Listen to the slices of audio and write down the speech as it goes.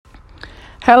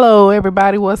Hello,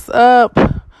 everybody. What's up?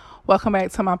 Welcome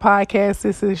back to my podcast.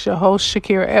 This is your host,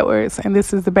 Shakira Edwards, and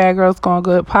this is the Bad Girls Going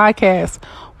Good podcast.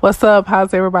 What's up?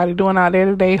 How's everybody doing out there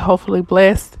today? Hopefully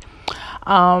blessed.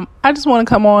 I just want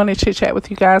to come on and chit chat with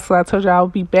you guys. So I told you I'll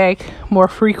be back more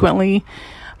frequently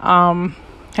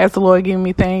as the Lord giving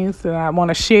me things that I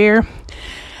want to share.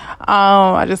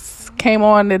 I just came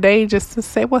on today just to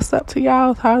say what's up to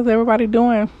y'all. How's everybody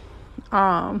doing?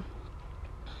 But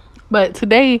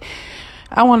today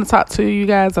I want to talk to you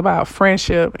guys about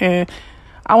friendship, and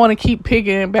I want to keep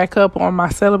picking back up on my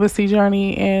celibacy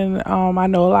journey. And I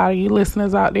know a lot of you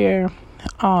listeners out there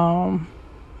want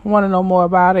to know more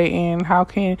about it, and how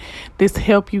can this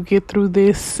help you get through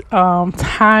this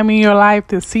time in your life,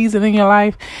 this season in your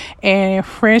life. And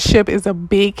friendship is a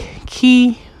big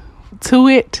key to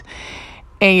it.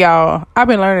 And y'all, I've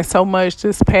been learning so much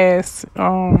this past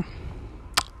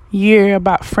year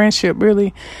about friendship,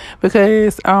 really,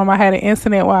 because I had an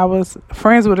incident where I was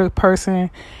friends with a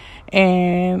person,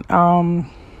 and I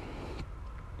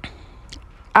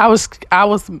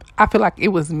feel like it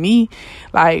was me,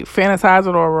 like,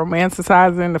 fantasizing or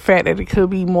romanticizing the fact that it could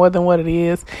be more than what it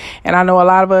is. And I know a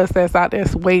lot of us that's out there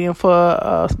waiting for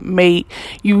a mate,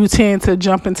 you tend to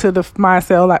jump into the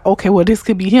mindset like, okay, well, this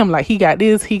could be him. Like, he got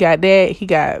this, he got that, he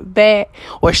got that,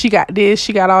 or she got this,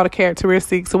 she got all the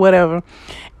characteristics or whatever.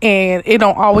 And it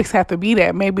don't always have to be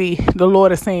that. Maybe the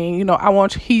Lord is saying, I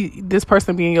want this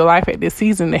person to be in your life at this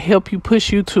season to help you,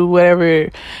 push you to whatever,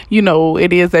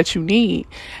 it is that you need.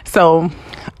 So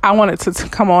I wanted to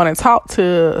come on and talk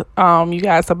to you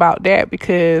guys about that,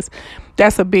 because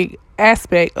that's a big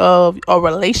aspect of a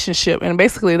relationship. And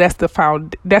basically that's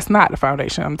not the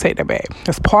foundation. I'm gonna take that back.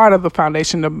 That's part of the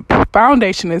foundation. The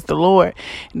foundation is the Lord.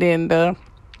 And then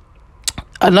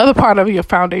another part of your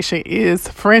foundation is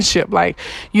friendship. Like,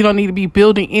 you don't need to be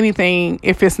building anything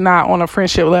if it's not on a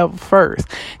friendship level first.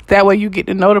 That way you get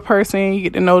to know the person, you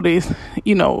get to know these,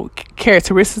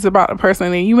 characteristics about the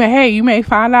person, and you may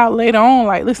find out later on,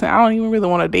 like, listen, I don't even really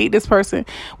want to date this person.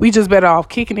 We just better off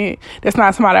kicking it. That's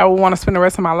not somebody I would want to spend the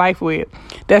rest of my life with.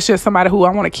 That's just somebody who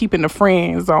I want to keep in the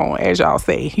friend zone, as y'all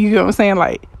say. You know what I'm saying?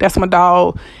 Like, that's my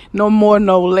dog, no more,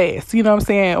 no less. You know what I'm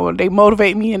saying? Or they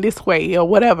motivate me in this way or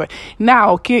whatever.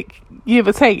 Now, give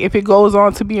or take, if it goes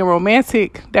on to being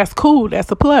romantic, that's cool. That's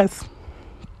a plus.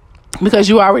 Because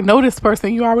you already know this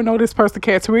person. You already know this person's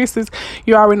characteristics.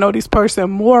 You already know this person's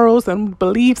morals and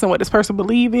beliefs and what this person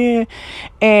believes in.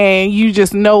 And you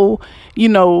just know,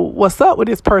 what's up with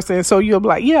this person. So you'll be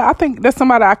like, yeah, I think that's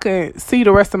somebody I could see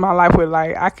the rest of my life with.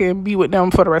 Like, I can be with them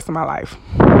for the rest of my life.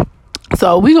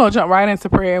 So we're going to jump right into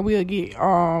prayer, and we'll get,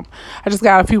 I just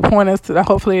got a few pointers to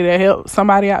hopefully to help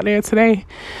somebody out there today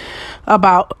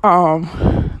about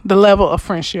the level of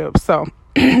friendship. So,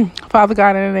 Father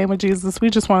God, in the name of Jesus, we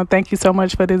just want to thank you so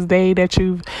much for this day that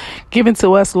you've given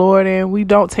to us, Lord, and we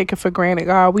don't take it for granted,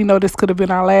 God. We know this could have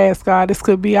been our last, God. This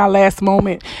could be our last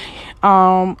moment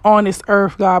on this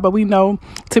earth, God, but we know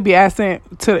to be absent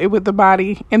with the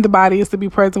body, in the body is to be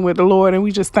present with the Lord, and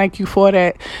we just thank you for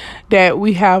that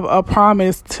we have a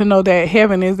promise to know that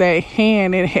heaven is at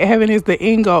hand, and heaven is the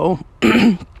end goal.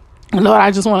 Lord,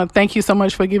 I just want to thank you so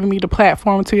much for giving me the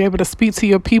platform to be able to speak to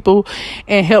your people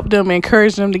and help them,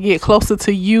 encourage them to get closer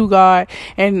to you, God.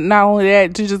 And not only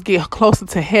that, to just get closer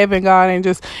to heaven, God, and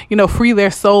just, free their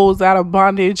souls out of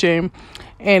bondage and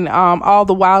all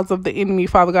the wiles of the enemy,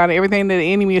 Father God, and everything that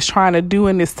the enemy is trying to do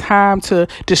in this time to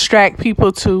distract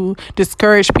people, to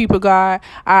discourage people, God.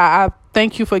 I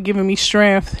thank you for giving me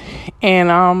strength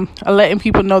and letting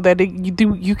people know that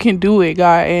you can do it,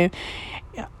 God, and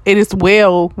it is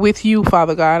well with you,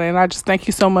 Father God. And I just thank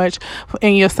you so much.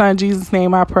 In your son, Jesus'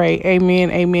 name, I pray. Amen,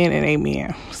 amen, and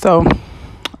amen. So, all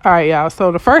right, y'all.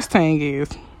 So the first thing is,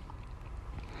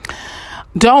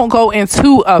 don't go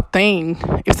into a thing.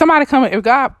 If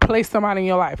God placed somebody in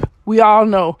your life, we all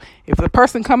know if the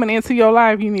person coming into your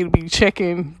life, you need to be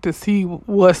checking to see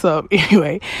what's up.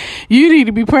 Anyway, you need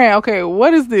to be praying. Okay,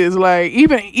 what is this? Like,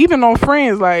 even on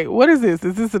friends, like, what is this?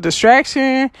 Is this a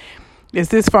distraction? Is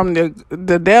this from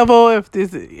the devil?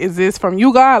 Is this from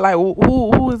you, God? Like,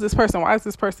 who is this person? Why is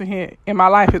this person here in my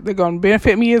life? Is they going to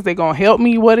benefit me? Is they going to help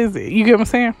me? What is it? You get what I'm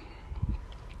saying?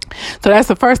 So that's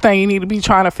the first thing you need to be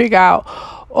trying to figure out.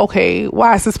 Okay,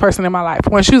 why is this person in my life?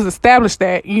 Once you've established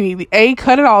that, you need to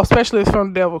cut it off, especially if it's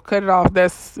from the devil. Cut it off.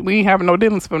 We ain't having no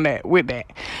dealings with that.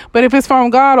 But if it's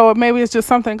from God, or maybe it's just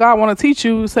something God want to teach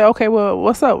you, say, okay, well,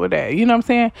 what's up with that? You know what I'm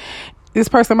saying? This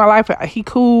person in my life, he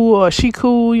cool or she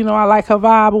cool, I like her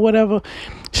vibe or whatever.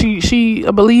 She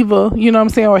a believer, you know what I'm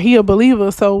saying, or he a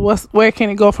believer. So where can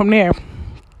it go from there?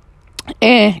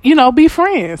 And, be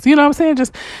friends, you know what I'm saying?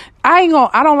 Just I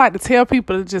don't like to tell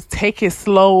people to just take it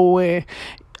slow, and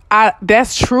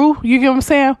that's true. You get what I'm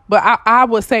saying? But I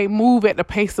would say move at the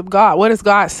pace of God. What is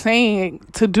God saying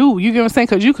to do? You get what I'm saying?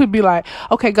 Because you could be like,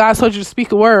 okay, God told you to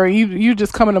speak a word. You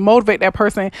just coming to motivate that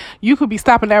person. You could be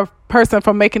stopping that person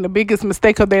from making the biggest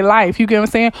mistake of their life. You get what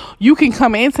I'm saying? You can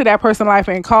come into that person's life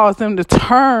and cause them to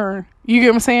turn, you get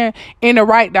what I'm saying, in the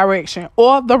right direction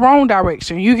or the wrong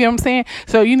direction. You get what I'm saying?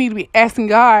 So you need to be asking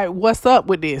God, what's up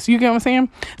with this? You get what I'm saying?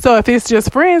 So if it's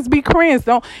just friends, be friends.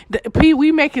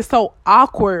 We make it so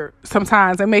awkward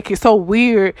sometimes and make it so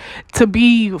weird to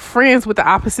be friends with the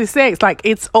opposite sex. Like,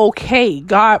 it's okay.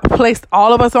 God placed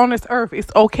all of us on this earth.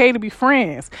 It's okay to be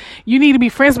friends. You need to be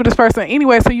friends with this person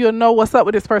anyway, so you'll know what's up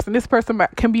with this person. This person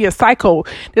can be a psycho.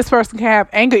 This person can have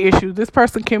anger issues. This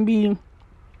person can be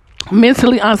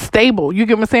mentally unstable. You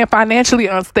get what I'm saying? Financially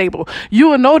unstable. You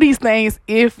will know these things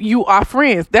if you are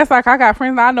friends. That's like, I got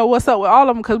friends, I know what's up with all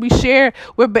of them because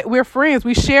we're friends.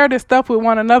 We share this stuff with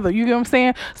one another. You get what I'm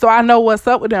saying? So I know what's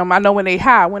up with them. I know when they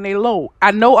high, when they low.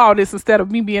 I know all this instead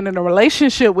of me being in a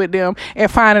relationship with them and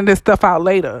finding this stuff out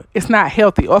later. It's not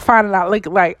healthy. Or finding out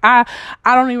like I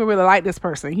don't even really like this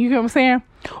person. You get what I'm saying?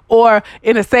 Or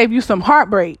it'll save you some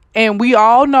heartbreak. And we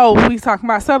all know, we talking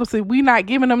about celibacy, we not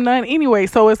giving them none anyway.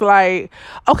 So it's like,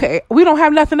 okay, we don't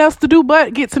have nothing else to do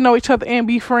but get to know each other and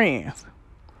be friends.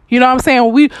 You know what I'm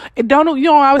saying? You don't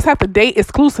always have to date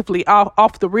exclusively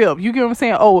off the rip. You get what I'm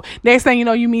saying? Oh, next thing you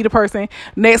know, you meet a person,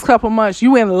 next couple months,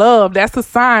 you in love. That's a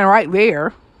sign right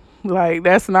there. Like,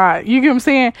 that's not, you get what I'm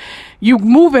saying? You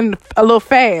moving a little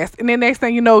fast, and then next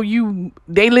thing you know,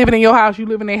 they living in your house, you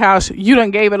live in their house, you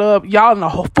done gave it up, y'all in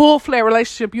a full-fledged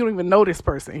relationship, you don't even know this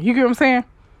person. You get what I'm saying?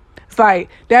 It's like,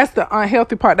 that's the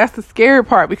unhealthy part. That's the scary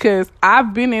part, because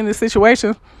I've been in this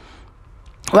situation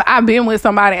where I've been with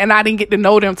somebody and I didn't get to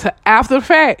know them till after the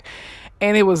fact,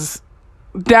 and it was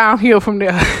downhill from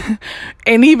there.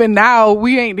 And even now,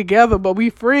 we ain't together, but we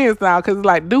friends now, because it's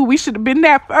like, dude, we should have been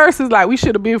that first. It's like, we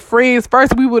should have been friends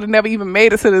first. We would have never even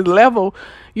made it to this level.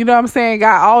 You know what I'm saying?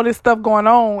 Got all this stuff going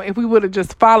on if we would have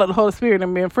just followed the Holy Spirit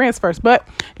and been friends first. But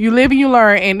you live and you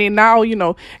learn. And then now,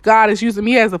 God is using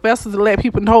me as a vessel to let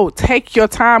people know, take your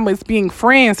time with being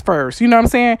friends first. You know what I'm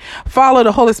saying? Follow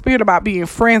the Holy Spirit about being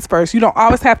friends first. You don't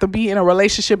always have to be in a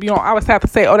relationship. You don't always have to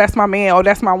say, oh, that's my man, or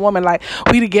that's my woman. Like,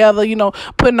 we together,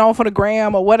 putting on for the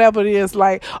gram or whatever it is,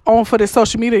 like on for the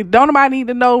social media. Don't nobody need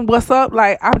to know what's up.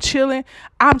 Like, I'm chilling.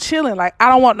 Like, I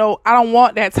don't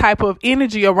want that type of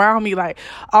energy around me. Like,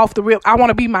 off the rip, I want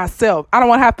to be myself. I don't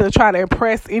want to have to try to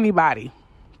impress anybody.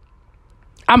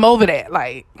 I'm over that.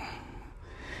 Like,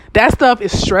 that stuff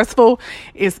is stressful.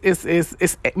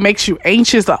 It makes you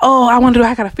anxious. Like, oh,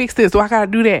 I gotta fix this. I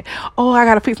gotta do that. Oh, I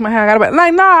gotta fix my hair.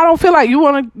 Like, no, I don't feel like what you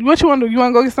want to do? You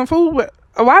want to go get some food? But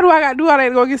why do I gotta do all that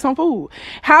to go get some food?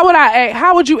 How would I act?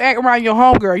 How would you act around your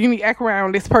homegirl? You need to act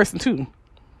around this person too.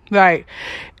 Like,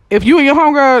 if you and your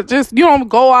homegirl you don't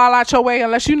go all out your way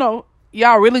unless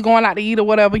y'all really going out to eat or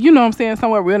whatever, you know what I'm saying,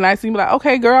 somewhere real nice, and you be like,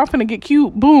 okay, girl, I'm finna get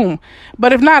cute, boom.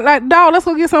 But if not, like, dog, let's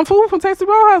go get some food from Texas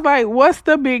Roadhouse. Like, what's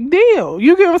the big deal?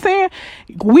 You get what I'm saying?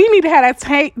 We need to have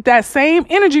that same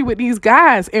energy with these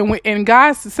guys, and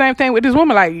guys, the same thing with this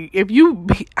woman. Like,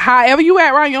 however you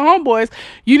act around your homeboys,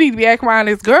 you need to be acting around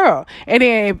this girl. And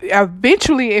then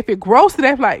eventually, if it grows to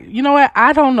that, like, you know what,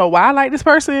 I don't know why I like this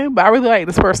person, but I really like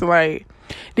this person. Like,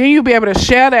 then you'll be able to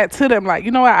share that to them. Like,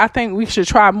 you know what, I think we should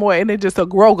try more. And it just will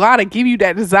grow. God will give you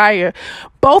that desire,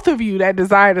 both of you, that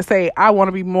desire to say, I want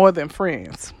to be more than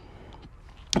friends.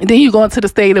 And then you go into the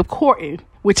state of courting,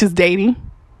 which is dating.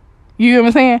 You know what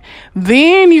I'm saying?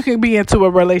 Then you can be into a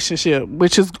relationship,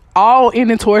 which is all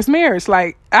ending towards marriage.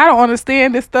 Like, I don't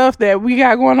understand this stuff that we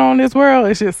got going on in this world.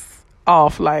 It's just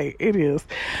off. Like, it is.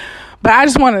 But I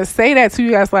just wanted to say that to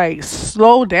you guys, like,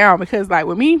 slow down. Because, like,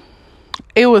 with me,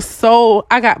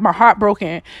 I got my heart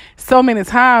broken so many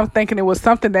times thinking it was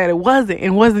something that it wasn't.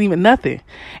 It wasn't even nothing.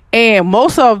 And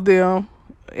most of them,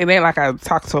 it ain't like I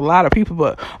talk to a lot of people,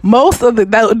 but most of the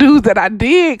dudes that I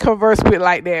did converse with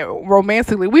like that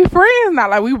romantically, we friends now.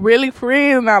 Like, we really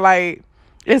friends now. Like,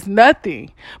 it's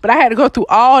nothing. But I had to go through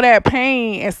all that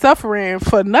pain and suffering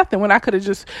for nothing, when I could have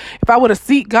just, if I would have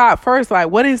seeked God first, like,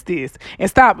 what is this? And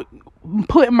stop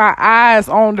putting my eyes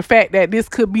on the fact that this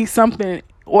could be something.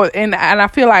 And I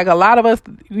feel like a lot of us,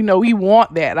 we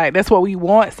want that. Like, that's what we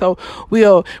want. So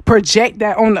we'll project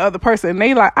that on the other person. And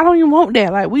they like, I don't even want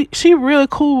that. Like, she really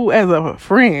cool as a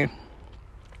friend.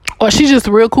 Or she's just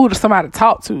real cool to somebody to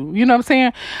talk to. You know what I'm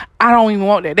saying? I don't even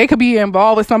want that. They could be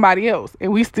involved with somebody else.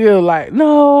 And we still like,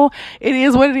 no, it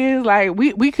is what it is. Like,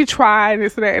 we could try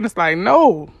this and that. And it's like,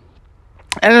 no.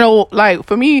 And I know, like,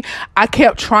 for me, I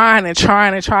kept trying and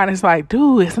trying and trying. It's like,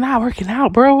 dude, it's not working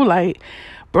out, bro. Like,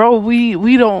 bro, we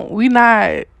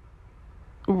not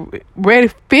ready,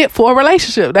 fit for a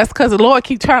relationship. That's because the Lord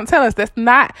keep trying to tell us that's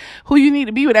not who you need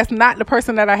to be with. That's not the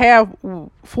person that I have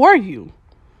for you.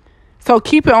 So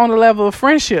keep it on the level of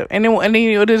friendship, and then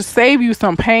it'll just save you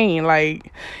some pain.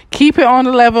 Like, keep it on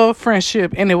the level of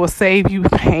friendship, and it will save you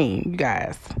pain, you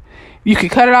guys. You can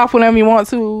cut it off whenever you want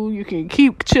to. You can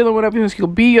keep chilling whenever you want to. You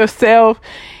can be yourself.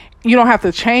 You don't have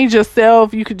to change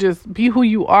yourself. You could just be who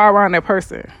you are around that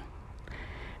person.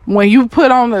 When you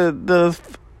put on the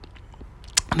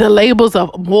labels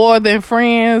of more than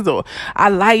friends, or I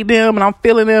like them and I'm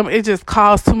feeling them, it just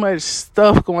causes too much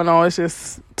stuff going on. It's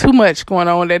just too much going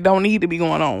on that don't need to be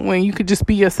going on, when you could just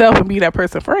be yourself and be that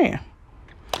person's friend.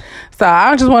 So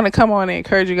I just want to come on and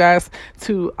encourage you guys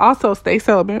to also stay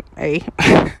celibate. A.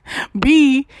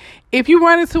 B, if you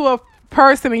run into a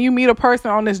person and you meet a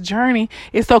person on this journey,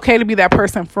 it's okay to be that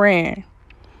person's friend.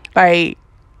 Like,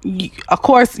 of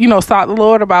course, sought the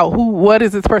Lord about what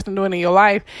is this person doing in your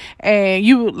life, and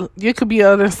you could be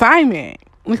an assignment.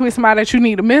 It could be somebody that you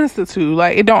need to minister to.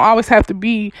 Like, it don't always have to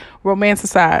be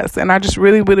romanticized. And I just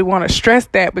really, really want to stress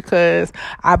that, because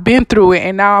I've been through it,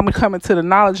 and now I'm coming to the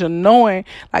knowledge of knowing,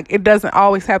 like, it doesn't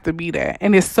always have to be that.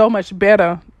 And it's so much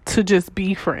better to just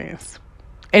be friends.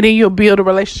 And then you'll build a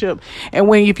relationship. And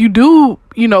if you do,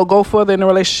 go further in a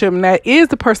relationship, and that is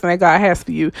the person that God has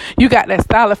for you, you got that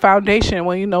solid foundation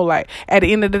when, like, at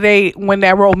the end of the day, when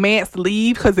that romance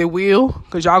leave, because it will,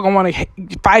 because y'all gonna want to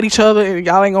fight each other and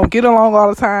y'all ain't gonna get along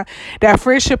all the time, that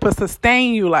friendship will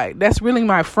sustain you. Like, that's really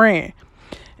my friend.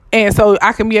 And so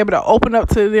I can be able to open up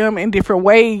to them in different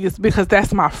ways, because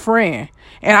that's my friend.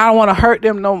 And I don't want to hurt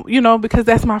them, because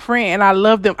that's my friend. And I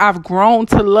love them. I've grown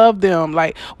to love them.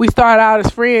 Like, we started out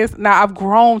as friends. Now I've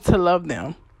grown to love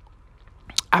them.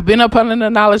 I've been up under the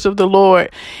knowledge of the Lord,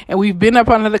 and we've been up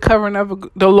under the covering of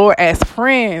the Lord as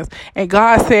friends. And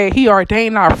God said He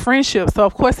ordained our friendship. So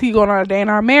of course He's going to ordain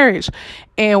our marriage,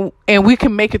 and we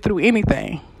can make it through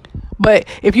anything. But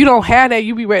if you don't have that,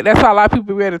 you be ready. That's why a lot of people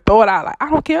be ready to throw it out. Like, I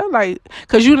don't care. Like,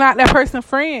 because you're not that person's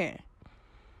friend.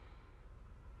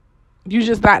 You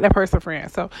just not that person's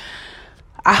friend. So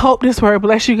I hope this word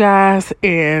bless you guys.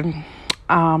 And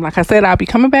like I said, I'll be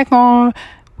coming back on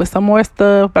with some more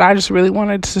stuff. But I just really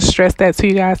wanted to stress that to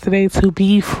you guys today, to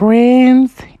be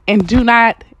friends, and do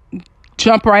not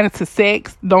jump right into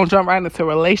sex. Don't jump right into a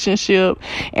relationship.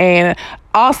 And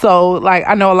also, like,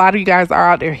 I know a lot of you guys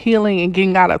are out there healing and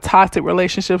getting out of toxic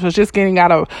relationships, or just getting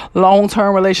out of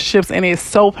long-term relationships, and it's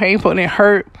so painful and it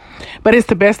hurt. But it's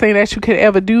the best thing that you could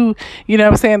ever do, you know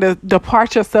what I'm saying, to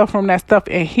depart yourself from that stuff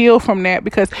and heal from that,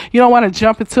 because you don't want to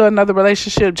jump into another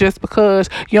relationship just because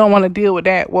you don't want to deal with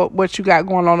that, what you got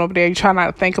going on over there. You try not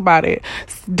to think about it.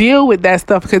 Deal with that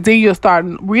stuff, because then you'll start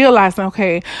realizing,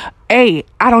 okay, hey,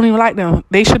 I don't even like them.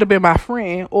 They should have been my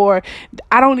friend. Or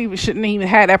shouldn't even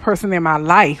have that person in my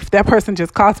life. That person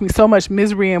just caused me so much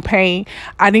misery and pain.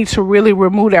 I need to really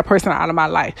remove that person out of my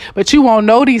life. But you won't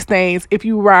know these things if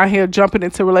you around here jumping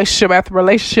into relationship after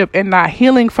relationship and not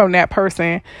healing from that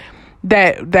person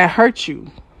that hurt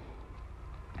you.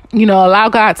 Allow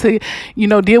God to,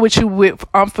 deal with you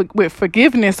with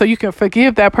forgiveness, so you can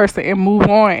forgive that person and move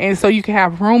on. And so you can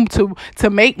have room to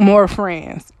make more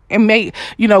friends and make,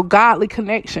 godly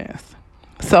connections.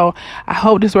 So I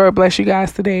hope this word bless you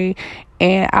guys today,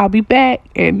 and I'll be back.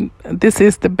 And this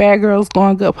is the Bad Girls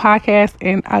Going Good podcast.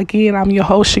 And again, I'm your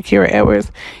host, Shakira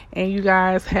Edwards, and you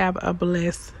guys have a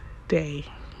blessed day.